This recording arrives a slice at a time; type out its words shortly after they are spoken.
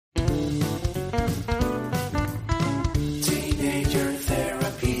Teenager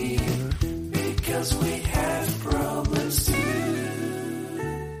therapy, because we have problems too.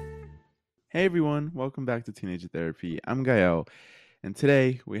 Hey everyone, welcome back to Teenager Therapy. I'm Gael, and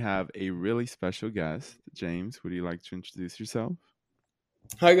today we have a really special guest. James, would you like to introduce yourself?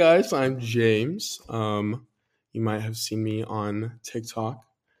 Hi guys, I'm James. You might have seen me on TikTok,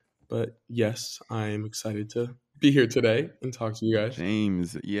 but yes, I'm excited to be here today and talk to you guys.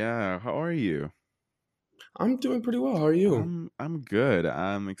 James, yeah, how are you? I'm doing pretty well. How are you? I'm good.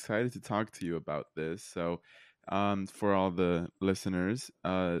 I'm excited to talk to you about this. For all the listeners,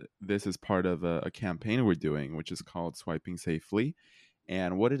 this is part of a campaign we're doing, which is called Swiping Safely.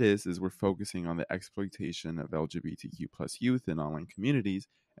 And what it is we're focusing on the exploitation of LGBTQ plus youth in online communities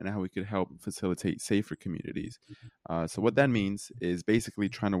and how we could help facilitate safer communities. So what that means is basically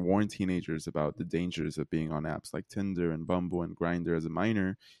trying to warn teenagers about the dangers of being on apps like Tinder and Bumble and Grindr as a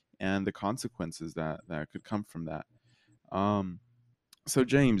minor and the consequences that could come from that. Um, so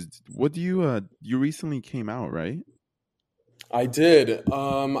James, what do you recently came out, right? I did.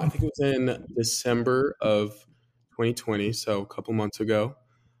 I think it was in December of 2020, so a couple months ago.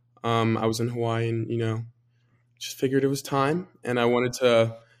 I was in Hawaii and, just figured it was time and I wanted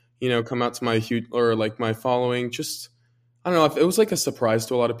to, come out to my huge or like my following. Just I don't know if it was like a surprise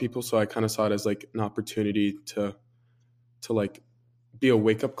to a lot of people, so I kind of saw it as like an opportunity to like be a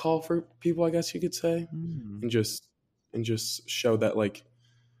wake up call for people, I guess you could say, Hmm. and just show that like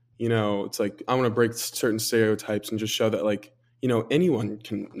it's like I want to break certain stereotypes and just show that like anyone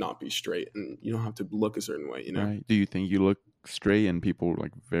can not be straight and you don't have to look a certain way. Right. Do you think you look straight and people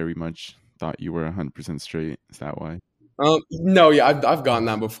like very much thought you were 100% straight? Is that why? No, yeah, I've gotten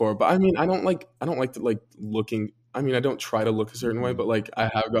that before, but I mean, I don't like to like looking. I mean, I don't try to look a certain way, Mhm. but like I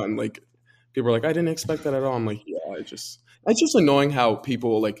have gotten like people are like, I didn't expect that at all. I'm like, yeah, it's just annoying how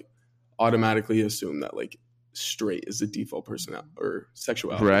people like automatically assume that like straight is the default personality or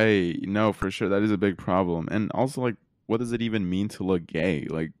sexuality. Right. No, for sure. That is a big problem. And also, like, what does it even mean to look gay?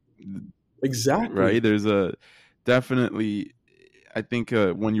 Like, right? Exactly. There's a definitely, I think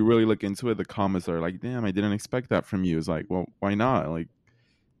when you really look into it, the comments are like, damn, I didn't expect that from you. It's like, well, why not? Like,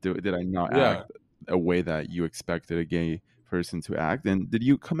 did I not Yeah. act a way that you expected a gay person to act? And did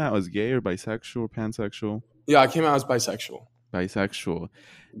you come out as gay or bisexual, pansexual? Yeah, I came out as bisexual. Bisexual.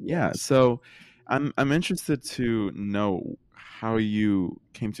 Yeah. Yes. So I'm interested to know how you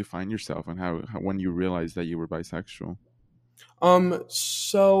came to find yourself and how when you realized that you were bisexual.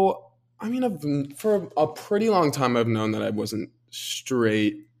 So I mean, for a pretty long time, I've known that I wasn't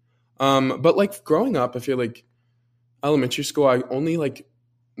straight. But like growing up, I feel like elementary school, I only like,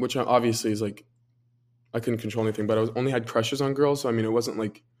 which obviously is like I couldn't control anything, but I was only had crushes on girls. So I mean, it wasn't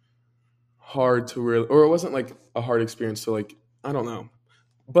like hard to really, or it wasn't like a hard experience to like, I don't know.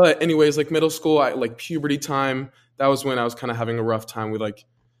 But anyways, like middle school, I like puberty time. That was when I was kind of having a rough time with like,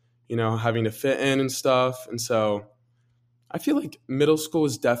 having to fit in and stuff. And so I feel like middle school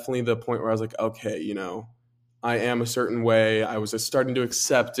was definitely the point where I was like, okay, I am a certain way. I was just starting to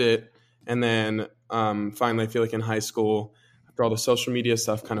accept it. And then finally, I feel like in high school, after all the social media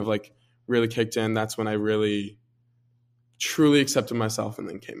stuff kind of like really kicked in, that's when I really truly accepted myself and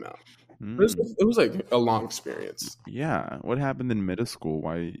then came out. But Mm, it was like a long experience. yeah. What happened in middle school?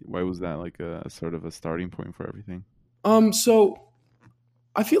 Why was that like a sort of a starting point for everything? So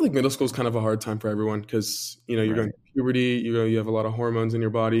I feel like middle school is kind of a hard time for everyone because you're going Right. through puberty, you have a lot of hormones in your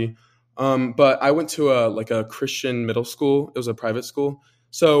body. But I went to a Christian middle school. It was a private school,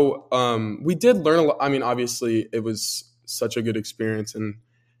 so we did learn a lot. I mean, obviously, it was such a good experience, and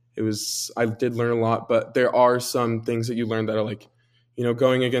I did learn a lot. But there are some things that you learn that are like,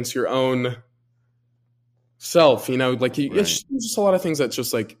 going against your own self. Like Right. it's just a lot of things that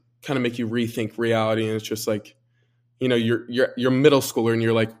just like kind of make you rethink reality, and it's just like you're middle schooler and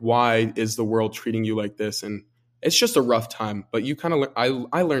you're like, why is the world treating you like this? And it's just a rough time, but you kind of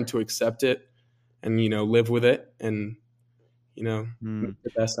I learned to accept it and live with it and Hmm. make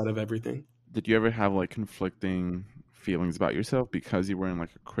the best out of everything. Did you ever have like conflicting feelings about yourself because you were in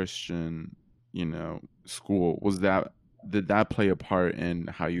like a Christian, school? Did that play a part in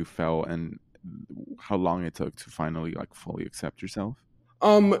how you felt and how long it took to finally like fully accept yourself?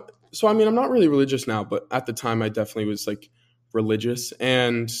 Um, so I mean, I'm not really religious now, but at the time, I definitely was like religious.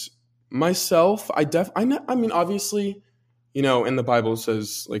 And myself, I mean, obviously, in the Bible it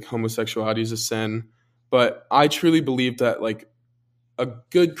says like homosexuality is a sin, but I truly believe that like a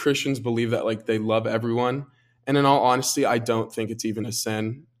good Christians believe that like they love everyone. And in all honesty, I don't think it's even a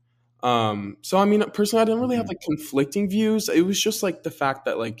sin. So I mean, personally, I didn't really have Hmm. like conflicting views. It was just like the fact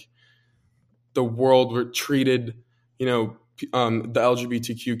that like the world treated the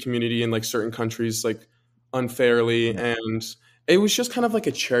LGBTQ community in like certain countries like unfairly, and it was just kind of like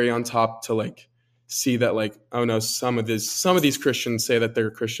a cherry on top to like see that like, oh no, some of these Christians say that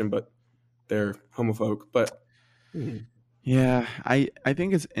they're Christian but they're homophobic. But Yeah, I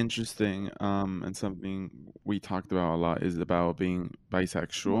think it's interesting, and something we talked about a lot is about being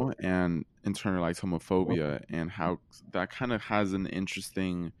bisexual and internalized homophobia, and how that kind of has an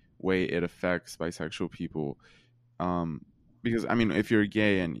interesting way it affects bisexual people. Um, because I mean, if you're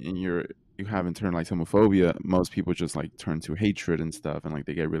gay and you have internalized homophobia, most people just like turn to hatred and stuff, and like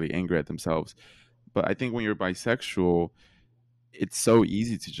they get really angry at themselves. But I think when you're bisexual, it's so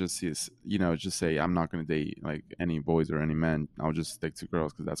easy to just just say I'm not going to date like any boys or any men. I'll just stick to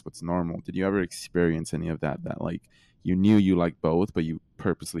girls because that's what's normal. Did you ever experience any of that like you knew you like both, but you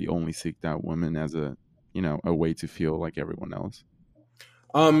purposely only seeked out women as a way to feel like everyone else?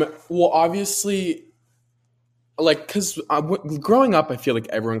 well, obviously, like, because growing up, I feel like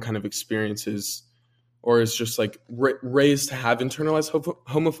everyone kind of experiences or is just like raised to have internalized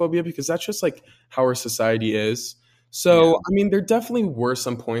homophobia, because that's just like how our society is. Yeah. So, I mean, there definitely were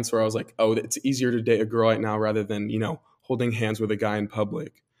some points where I was like, oh, it's easier to date a girl right now rather than, holding hands with a guy in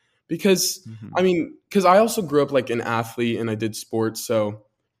public. Because, Hmm. I mean, because I also grew up like an athlete and I did sports. So,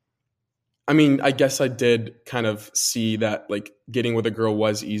 I mean, I guess I did kind of see that like getting with a girl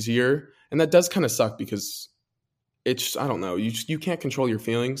was easier. And that does kind of suck because I don't know, you can't control your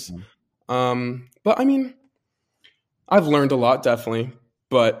feelings. But I mean, I've learned a lot, definitely,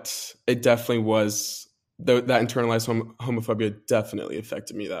 but it definitely was that internalized homophobia definitely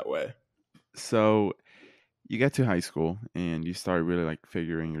affected me that way. So you get to high school and you start really like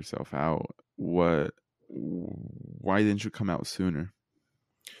figuring yourself out. Why didn't you come out sooner?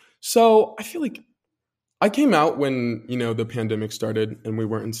 So I feel like I came out when the pandemic started and we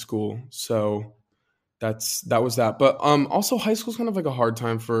weren't in school, so that was that. But also high school's kind of like a hard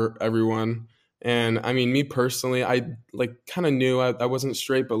time for everyone. And I mean, me personally, I like kind of knew I wasn't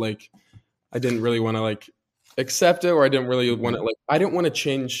straight, but like I didn't really want to like accept it, or I didn't really want to Mhm. like I didn't want to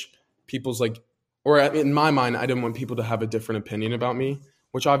change people's like, or in my mind, I didn't want people to have a different opinion about me,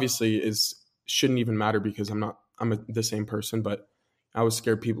 which obviously is shouldn't even matter because the same person, but I was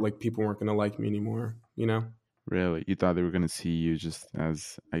scared people weren't going to like me anymore, you know? Really? You thought they were gonna see you just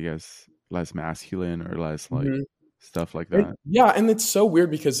as, I guess, less masculine or less like Mhm. stuff like that? Yeah, and it's so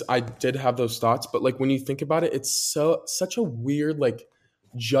weird because I did have those thoughts, but like when you think about it, it's such a weird like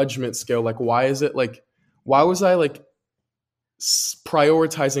judgment scale. Like, why was I like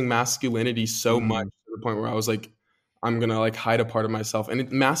prioritizing masculinity so much Hmm. to the point where I was like, I'm gonna like hide a part of myself.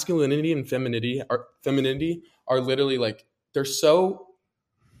 And masculinity and femininity are literally like they're so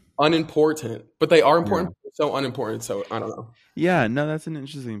unimportant, but they are Yeah. important. But they're so unimportant. So I don't know. Yeah, no, that's an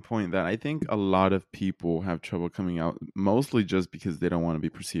interesting point that I think a lot of people have trouble coming out, mostly just because they don't want to be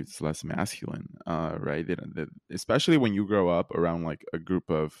perceived as less masculine, right? Especially when you grow up around like a group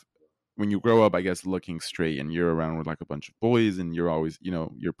of, when you grow up, I guess, looking straight and you're around with like a bunch of boys and you're always,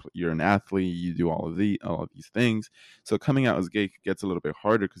 you're an athlete, you do all of these things. So coming out as gay gets a little bit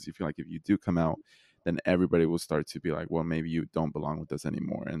harder because you feel like if you do come out, then everybody will start to be like, well, maybe you don't belong with us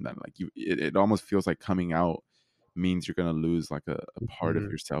anymore. And then like it almost feels like coming out means you're going to lose like a part of Mhm.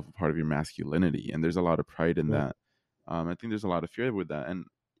 yourself, a part of your masculinity, and there's a lot of pride in Yeah. that. I think there's a lot of fear with that, and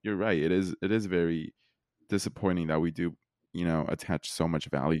you're right. It is very disappointing that we do attach so much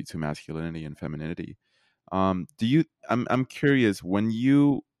value to masculinity and femininity. Do you? I'm curious. When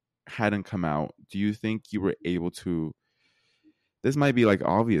you hadn't come out, do you think you were able to? This might be like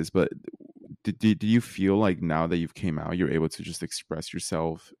obvious, but do you feel like now that you've came out, you're able to just express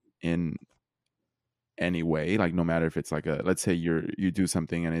yourself in any way, like no matter if it's like a, let's say you do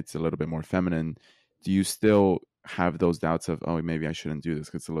something and it's a little bit more feminine, do you still have those doubts of, oh, maybe I shouldn't do this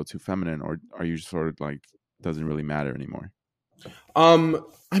because it's a little too feminine, or are you sort of like doesn't really matter anymore?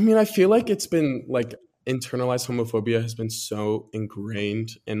 I mean, I feel like it's been like internalized homophobia has been so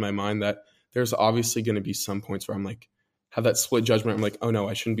ingrained in my mind that there's obviously going to be some points where I'm like, have that split judgment. I'm like, oh no,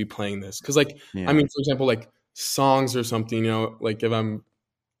 I shouldn't be playing this. Cause like, I Yeah. mean, for example, like songs or something, like if I'm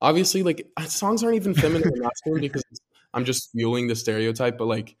obviously like songs aren't even feminine or masculine because I'm just fueling the stereotype. But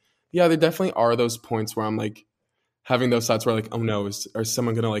like, yeah, there definitely are those points where I'm like having those thoughts where like, oh no, is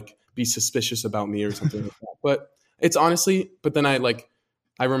someone gonna like be suspicious about me or something like that? But it's honestly, but then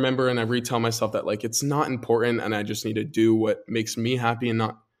I remember and I retell myself that like it's not important and I just need to do what makes me happy and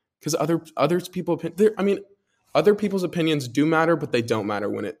not because I mean, other people's opinions do matter, but they don't matter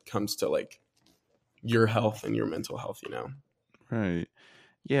when it comes to like your health and your mental health. Right.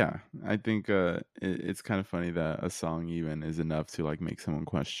 Yeah, I think it's kind of funny that a song even is enough to like make someone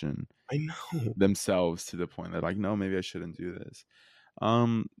question I know. themselves to the point that like, no, maybe I shouldn't do this.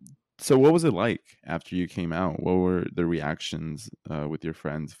 Um, so what was it like after you came out? What were the reactions with your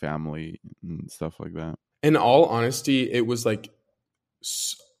friends, family, and stuff like that? In all honesty, it was like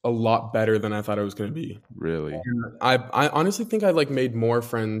a lot better than I thought it was going to be. Really? And I honestly think I like made more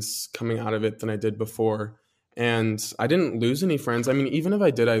friends coming out of it than I did before. And I didn't lose any friends. I mean, even if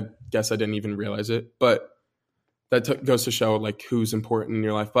I did, I guess I didn't even realize it. But that goes to show like who's important in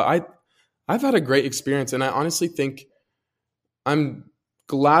your life. But I've had a great experience, and I honestly think I'm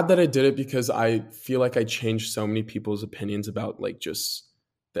glad that I did it because I feel like I changed so many people's opinions about like just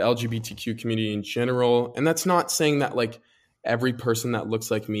the LGBTQ community in general. And that's not saying that like every person that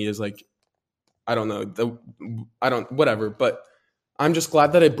looks like me is like, I don't know, I don't whatever, but I'm just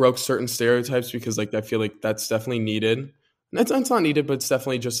glad that I broke certain stereotypes because like I feel like that's definitely needed. And it's not needed, but it's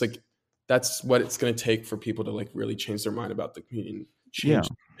definitely just like that's what it's going to take for people to like really change their mind about the community and Yeah. change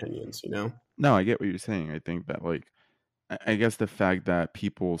their opinions, you know? No, I get what you're saying. I think that like I guess the fact that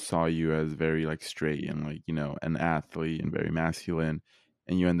people saw you as very like straight and like, you know, an athlete and very masculine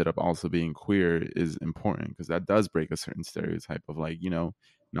and you ended up also being queer is important because that does break a certain stereotype of like, you know,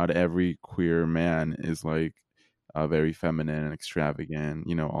 not every queer man is like very feminine and extravagant,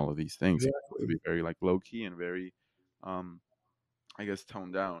 you know, all of these things. To Exactly. be very like low key and very um I guess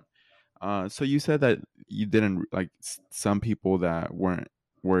toned down. So you said that you didn't like some people that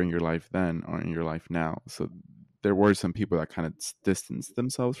were in your life then aren't in your life now. So there were some people that kind of distanced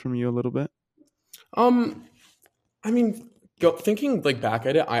themselves from you a little bit. Um, I mean, thinking like back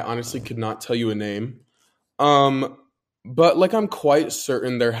at it, I honestly could not tell you a name. Um, but like I'm quite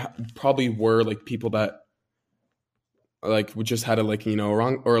certain there probably were like people that like we just had a like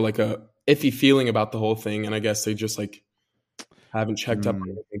wrong or like a iffy feeling about the whole thing, and I guess they just like haven't checked up on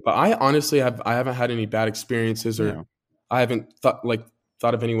Mm, anything. But I honestly I haven't had any bad experiences, or yeah, I haven't thought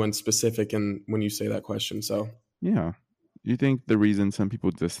of anyone specific. And when you say that question, so yeah. You think the reason some people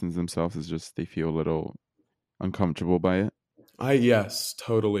distance themselves is just they feel a little uncomfortable by it? I yes,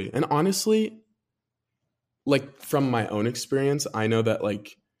 totally. And honestly, like from my own experience, I know that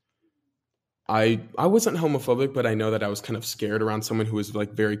like I wasn't homophobic, but I know that I was kind of scared around someone who was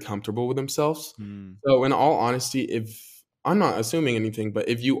like very comfortable with themselves. Mm, So in all honesty, if I'm not assuming anything, but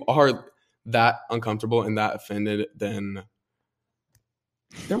if you are that uncomfortable and that offended, then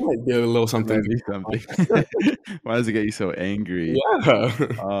there might be a little there something. might be something. Why does it get you so angry? Yeah.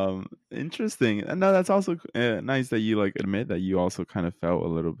 Interesting. And no, that's also nice that you like admit that you also kind of felt a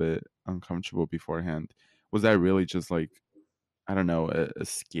little bit uncomfortable beforehand. Was that really just like I don't know,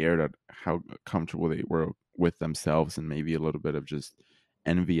 scared at how comfortable they were with themselves, and maybe a little bit of just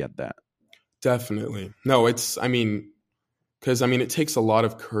envy at that? Definitely. No, it's I mean, because I mean it takes a lot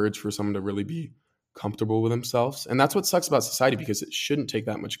of courage for someone to really be comfortable with themselves. And that's what sucks about society because it shouldn't take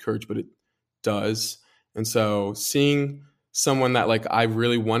that much courage, but it does. And so seeing someone that like I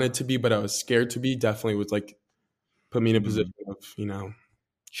really wanted to be, but I was scared to be, definitely would like put me in a Mm, position of,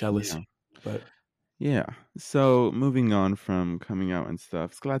 jealousy. yeah, But yeah. So moving on from coming out and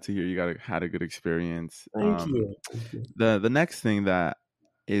stuff, it's glad to hear you had a good experience. thank you. Thank you. The next thing that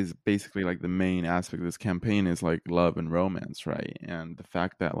is basically like the main aspect of this campaign is like love and romance, right? And the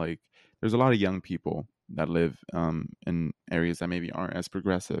fact that like there's a lot of young people that live in areas that maybe aren't as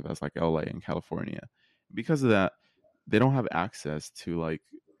progressive as like LA and California. Because of that, they don't have access to like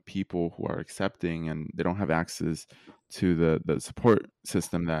people who are accepting, and they don't have access to the support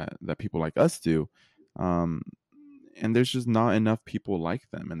system that people like us do. Um, and there's just not enough people like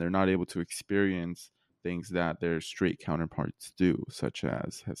them, and they're not able to experience things that their straight counterparts do, such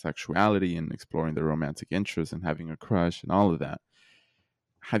as sexuality and exploring their romantic interests and having a crush and all of that.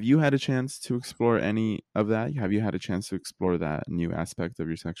 Have you had a chance to explore any of that? Have you had a chance to explore that new aspect of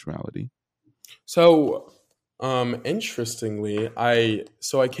your sexuality? So, interestingly, I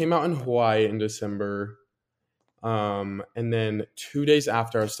came out in Hawaii in December. And then 2 days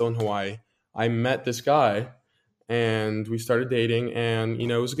after I was still in Hawaii, I met this guy and we started dating. And,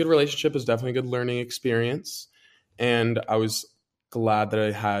 it was a good relationship. It was definitely a good learning experience. And I was glad that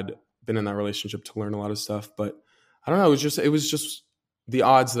I had been in that relationship to learn a lot of stuff. But I don't know, it was just the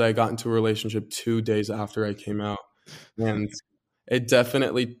odds that I got into a relationship 2 days after I came out. And it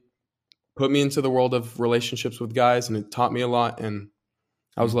definitely put me into the world of relationships with guys, and it taught me a lot. And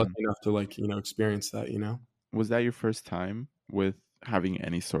I was lucky Mhm. enough to like, experience that. Was that your first time with having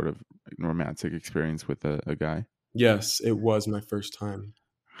any sort of romantic experience with a guy? Yes, it was my first time.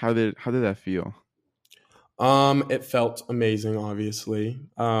 How did that feel? It felt amazing, obviously.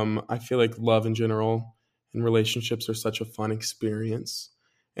 I feel like love in general and relationships are such a fun experience.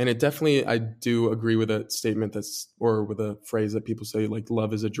 And it definitely, I do agree with a statement or with a phrase that people say, like,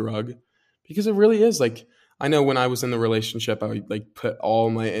 love is a drug, because it really is. Like, I know when I was in the relationship, I would like put all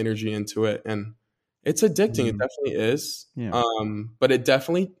my energy into it, and it's addicting. It Mm, definitely is. yeah. But it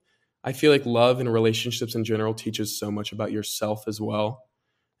definitely, I feel like love and relationships in general teaches so much about yourself as well.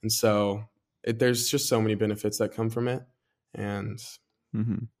 And so there's just so many benefits that come from it. And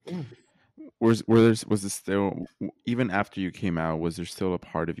Hmm. yeah. Was there still, even after you came out, was there still a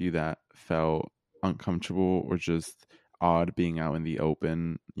part of you that felt uncomfortable or just odd being out in the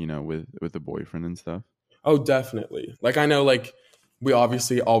open, with a boyfriend and stuff? Oh, definitely. Like, I know, like, we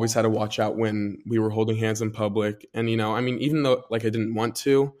obviously always had to watch out when we were holding hands in public. And, I mean, even though, like, I didn't want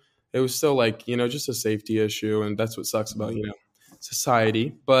to, it was still, like, just a safety issue. And that's what sucks about,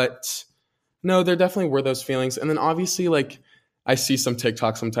 society. But no, there definitely were those feelings. And then obviously, like, I see some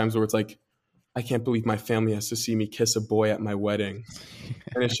TikTok sometimes where it's like, I can't believe my family has to see me kiss a boy at my wedding.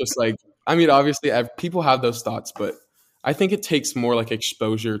 And it's just like, I mean, obviously, people have those thoughts, but I think it takes more like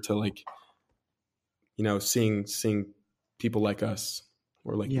exposure to, like, seeing people like us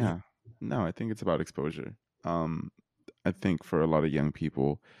or like me. Yeah. No, I think it's about exposure. Um, I think for a lot of young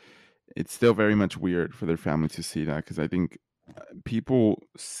people, it's still very much weird for their family to see that, because I think people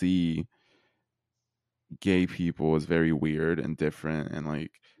see gay people as very weird and different, and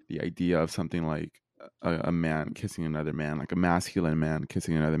like the idea of something like a man kissing another man, like a masculine man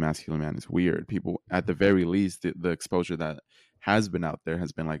kissing another masculine man, is weird. People, at the very least, the exposure that has been out there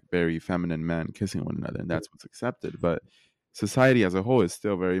has been like very feminine men kissing one another, and that's what's accepted. But society as a whole is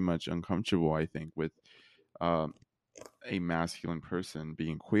still very much uncomfortable, I think, with um, a masculine person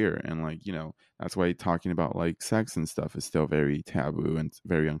being queer, and like, that's why talking about like sex and stuff is still very taboo and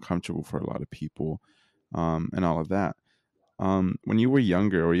very uncomfortable for a lot of people, and all of that. When you were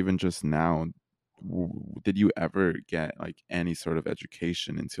younger, or even just now, did you ever get like any sort of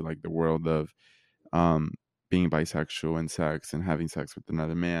education into like the world of um being bisexual and sex and having sex with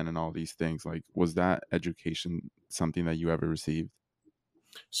another man and all these things? Like, was that education something that you ever received?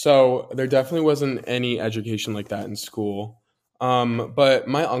 So there definitely wasn't any education like that in school. But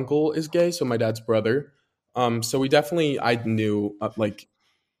my uncle is gay, so my dad's brother. So I knew, like,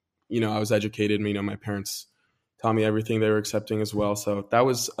 I was educated. My parents taught me everything they were accepting as well. So that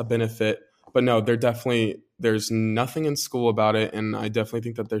was a benefit. But no, there's nothing in school about it. And I definitely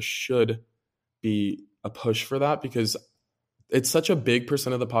think that there should be a push for that, because it's such a big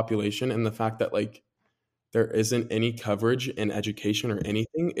percent of the population. And the fact that, like, there isn't any coverage in education or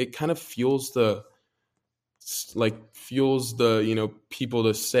anything, it kind of fuels the people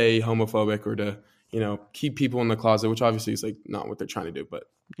to say homophobic, or to keep people in the closet, which obviously is like not what they're trying to do. But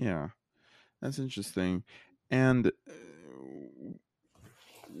Yeah, that's interesting. And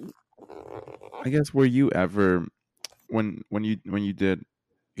I guess, were you ever, when you did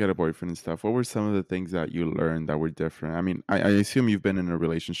get a boyfriend and stuff, what were some of the things that you learned that were different? I mean, I assume you've been in a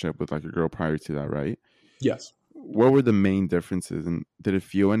relationship with like a girl prior to that, right? yes. What were the main differences, and did it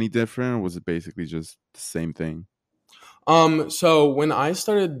feel any different, or was it basically just the same thing? So when I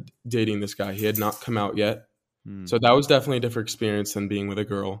started dating this guy, he had not come out yet. Hmm. So that was definitely a different experience than being with a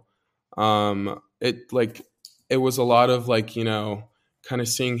girl. It was a lot of, like, kind of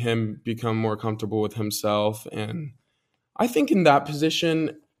seeing him become more comfortable with himself. And I think in that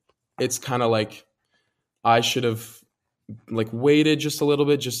position, it's kind of like I should have, like, waited just a little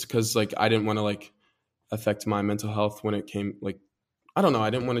bit, just because, like, I didn't want to, like, affect my mental health when it came, like, I don't know, I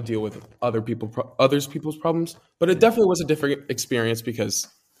didn't want to deal with others people's problems. But it Yeah. definitely was a different experience, because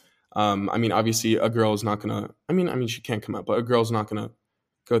I mean, obviously, a girl is not gonna. I mean, she can't come out, but a girl's not gonna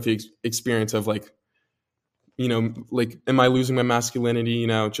go through the experience of, like, like, am I losing my masculinity?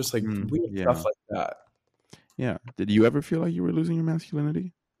 Just like weird stuff Yeah. like that. Yeah. Did you ever feel like you were losing your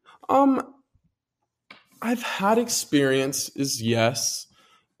masculinity? Um, I've had experiences, yes,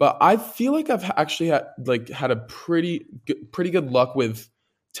 but I feel like I've actually had a pretty good luck with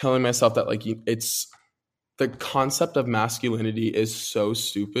telling myself that, like, it's the concept of masculinity is so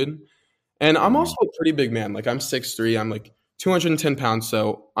stupid. And I'm Mm. also a pretty big man. Like, I'm 6'3". I'm like 210 pounds.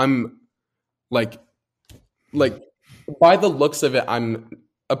 So I'm like like by the looks of it, I'm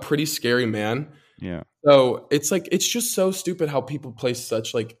a pretty scary man. Yeah. So it's just so stupid how people place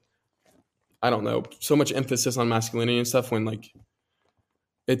such, like, I don't know, so much emphasis on masculinity and stuff, when, like,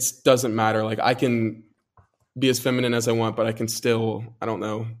 it doesn't matter. Like, I can be as feminine as I want, but I can still, I don't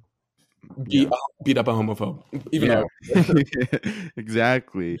know, beat Yeah. beat up a homophobe. Even Yeah. though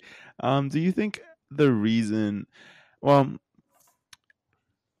Exactly. Do you think the reason, well,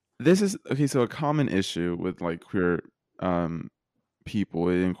 this is okay, so a common issue with like queer um people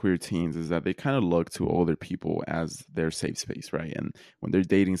in queer teens is that they kind of look to older people as their safe space, right? And when they're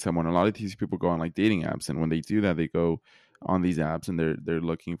dating someone, a lot of these people go on like dating apps, and when they do that, they go on these apps and they're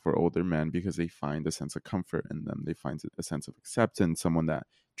looking for older men because they find a sense of comfort in them. They find a sense of acceptance, someone that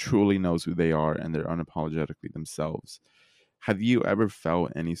truly knows who they are and they're unapologetically themselves. Have you ever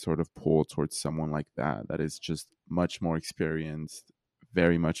felt any sort of pull towards someone like that that is just much more experienced,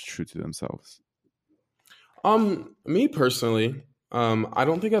 very much true to themselves? Me personally, I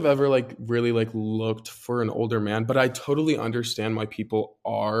don't think I've ever like really like looked for an older man, but I totally understand why people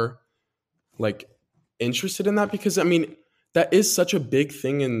are like interested in that because I mean that is such a big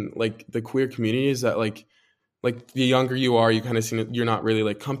thing in like the queer community is that like the younger you are, you kind of seem you're not really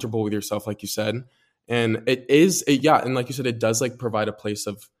like comfortable with yourself, like you said, and yeah, and like you said, it does like provide a place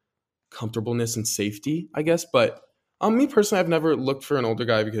of comfortableness and safety, I guess. But me personally, I've never looked for an older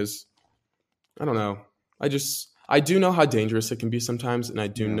guy because I don't know. I do know how dangerous it can be sometimes, and I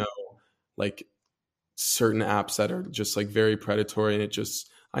do Yeah. know like certain apps that are just like very predatory, and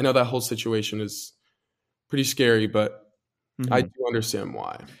I know that whole situation is pretty scary, but I Hmm. do understand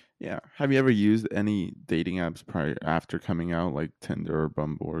why. Yeah. Have you ever used any dating apps prior after coming out, like Tinder or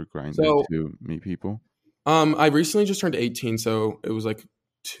Bumble or Grinder, So, to meet people? I recently just turned 18, so it was like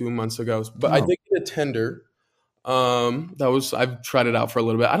 2 months ago. But I Oh, did get a Tinder. That was I've tried it out for a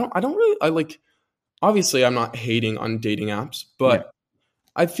little bit. I don't really I like obviously I'm not hating on dating apps, yeah. but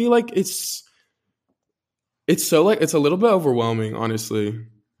I feel like it's so like it's a little bit overwhelming, honestly.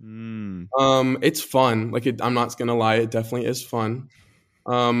 Mm. It's fun. I'm not gonna lie, it definitely is fun.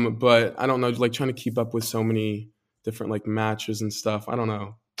 But I don't know, like trying to keep up with so many different like matches and stuff. I don't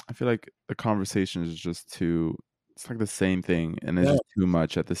know. I feel like the conversation is just too. It's like the same thing, and it's Yeah. just too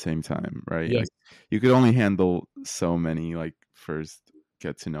much at the same time, right? Yes, Like you could only handle so many, like first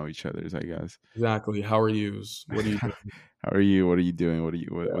get to know each other's, I guess. exactly. How are yous? What are you doing? How are you? What are you doing? What do you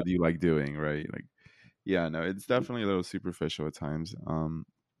Yeah, what do you like doing? Right? Like, yeah, no, it's definitely a little superficial at times.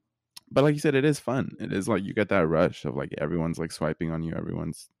 But like you said, it is fun. It is like you get that rush of like everyone's like swiping on you,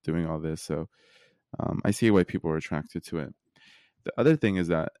 everyone's doing all this. So I see why people are attracted to it. The other thing is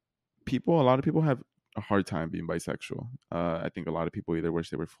that a lot of people have a hard time being bisexual. I think a lot of people either wish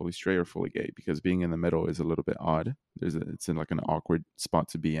they were fully straight or fully gay because being in the middle is a little bit odd. It's in like an awkward spot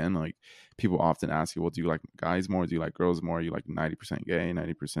to be in. Like people often ask you, well, do you like guys more? Do you like girls more? Are you like 90% gay,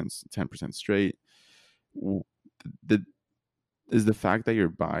 90%, 10% straight? W- The, is the fact that you're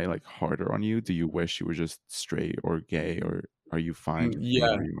bi like harder on you? Do you wish you were just straight or gay, or are you fine just being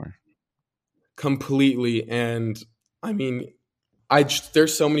yeah, where you are? completely. And I mean,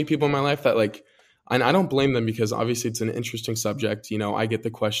 there's so many people in my life that like, and I don't blame them because obviously it's an interesting subject. You know, I get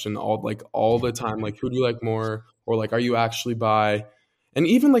the question all the time, like, who do you like more, or like, are you actually bi? And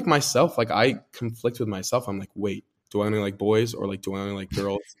even like myself, like I conflict with myself. I'm like, wait, do I only like boys or like do I only like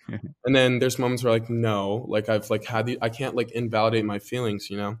girls? And then there's moments where like no, like I've like I can't like invalidate my feelings,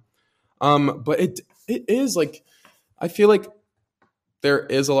 you know. But it is like I feel like there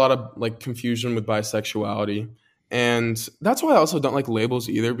is a lot of like confusion with bisexuality, and that's why I also don't like labels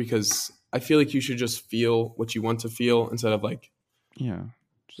either because I feel like you should just feel what you want to feel instead of like Yeah,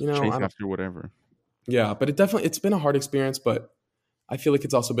 you just know chase I don't after whatever. yeah. But it's been a hard experience, but I feel like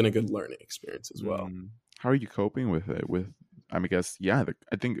it's also been a good learning experience as well. Mm. How are you coping with it? I mean, I guess, yeah,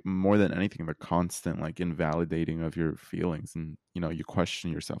 I think more than anything, the constant like invalidating of your feelings, and you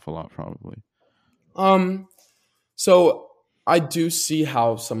question yourself a lot, probably. Um, so I do see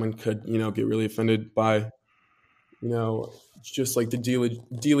how someone could get really offended by you know, just like the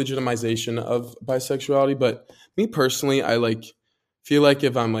delegitimization of bisexuality. But me personally, I like feel like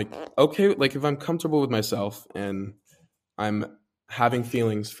if I'm like okay, like if I'm comfortable with myself and I'm having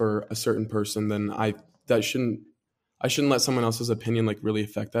feelings for a certain person, then that shouldn't I shouldn't let someone else's opinion like really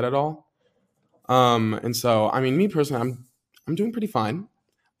affect that at all. And so I mean, me personally, I'm doing pretty fine.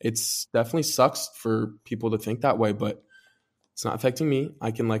 It's definitely sucks for people to think that way, but it's not affecting me.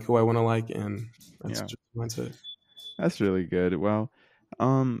 I can like who I want to like, and that's Yeah, just mindset. that's really good. Well,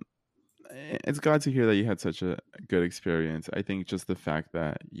 um, it's glad to hear that you had such a good experience. I think just the fact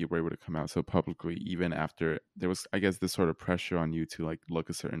that you were able to come out so publicly, even after there was, I guess, this sort of pressure on you to like look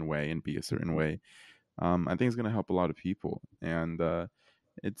a certain way and be a certain way, I think it's gonna help a lot of people. And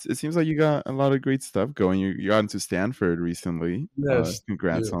it seems like you got a lot of great stuff going. You got into Stanford recently. Yes.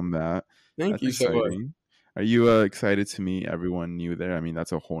 Congrats on that. Thank That's you so much. exciting. Are you excited to meet everyone new there? I mean,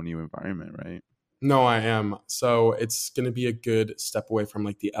 that's a whole new environment, right? No, I am. So it's going to be a good step away from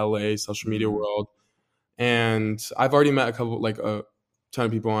like the LA social media Mm, world. And I've already met like a ton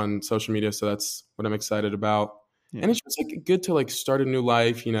of people on social media. So that's what I'm excited about. And yeah. it's just like good to like start a new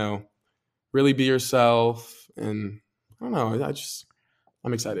life, really be yourself. And I don't know.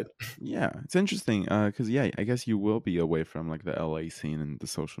 I'm excited. Yeah, it's interesting because yeah, I guess you will be away from like the LA scene and the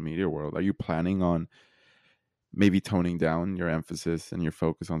social media world. Are you planning on maybe toning down your emphasis and your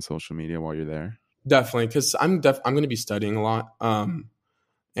focus on social media while you're there? Definitely, because I'm going to be studying a lot,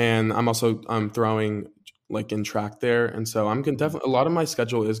 and I'm also throwing like in track there, and so I'm gonna Mhm. definitely a lot of my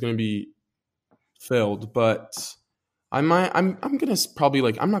schedule is going to be filled, but I'm gonna probably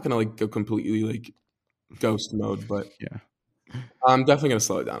like I'm not gonna like go completely like ghost mode, but Yeah, I'm definitely gonna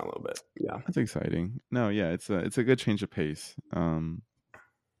slow it down a little bit. Yeah, that's exciting. No, yeah, it's a good change of pace.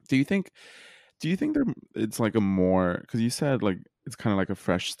 Do you think do you think there it's like a more because you said like it's kind of like a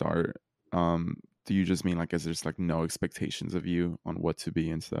fresh start. Do you just mean like is there's like no expectations of you on what to be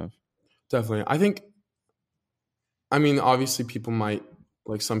and stuff? definitely. I mean, obviously, people might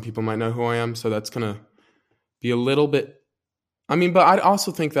like some people might know who I am, so that's gonna be a little bit. I mean, but I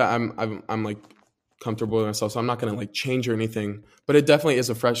also think that I'm like comfortable with myself, so I'm not gonna like change or anything. But it definitely is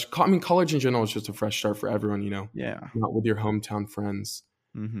a fresh. I mean, college in general is just a fresh start for everyone. Yeah. Not with your hometown friends.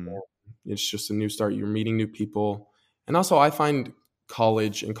 Mm-hmm. It's just a new start. You're meeting new people, and also I find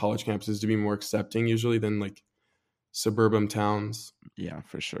college and college campuses to be more accepting usually than like suburban towns. Yeah,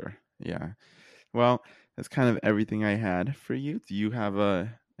 for sure. Yeah. Well, that's kind of everything I had for you. Do you have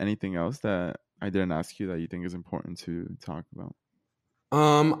anything else that I didn't ask you that you think is important to talk about?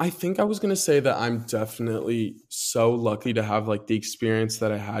 I think I was gonna say that I'm definitely so lucky to have like the experience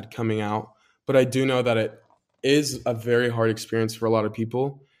that I had coming out, but I do know that it is a very hard experience for a lot of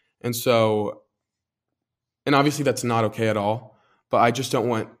people, and so and obviously that's not okay at all. But I just don't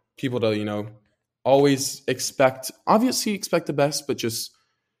want people to always expect the best, but just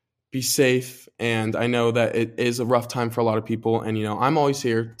be safe. And I know that it is a rough time for a lot of people, and I'm always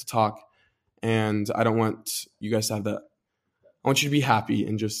here to talk, and I don't want you guys to have that. I want you to be happy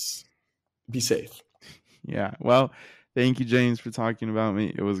and just be safe. Yeah. Well, thank you, James, for talking about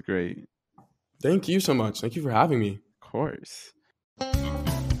me. It was great. Thank you so much. Thank you for having me. Of course.